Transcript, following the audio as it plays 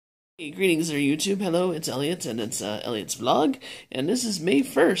Hey, greetings there, YouTube. Hello, it's Eliot, and it's Eliot's vlog, and this is May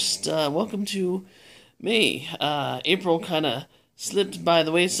 1st. Welcome to May. April kind of slipped by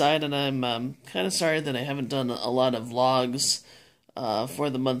the wayside, and I'm kind of sorry that I haven't done a lot of vlogs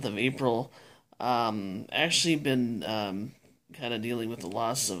for the month of April. Actually been kind of dealing with the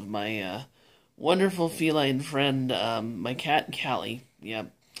loss of my wonderful feline friend, my cat, Callie.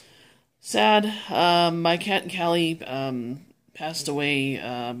 Yep. Sad. My cat, Callie, passed away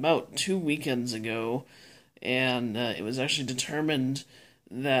about 2 weekends ago, and it was actually determined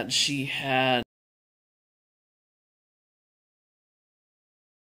that she had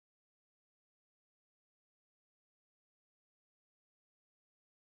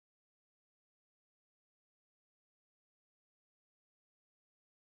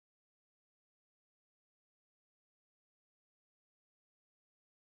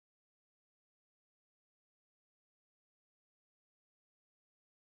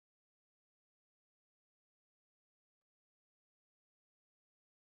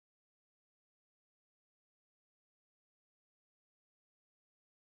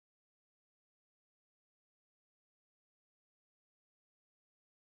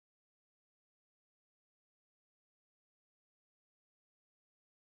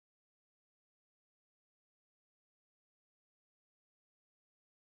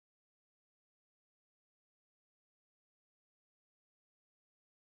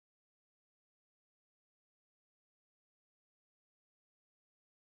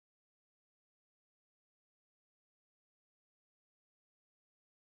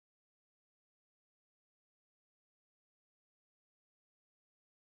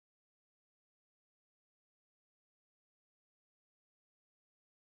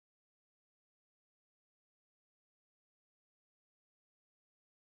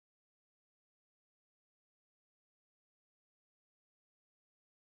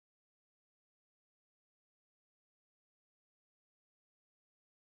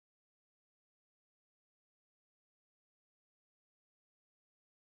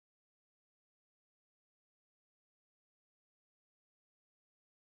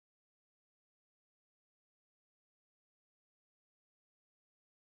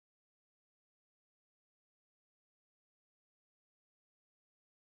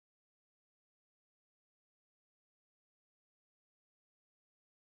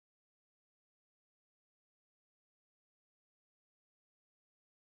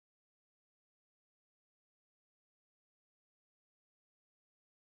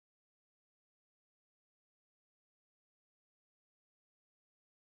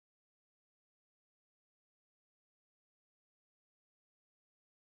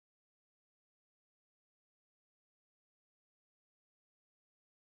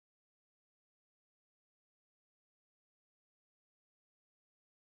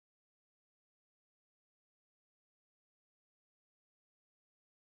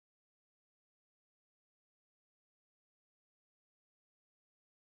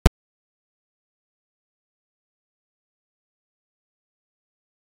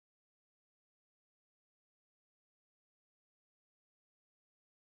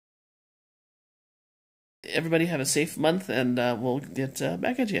everybody have a safe month, and we'll get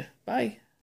back at you. Bye.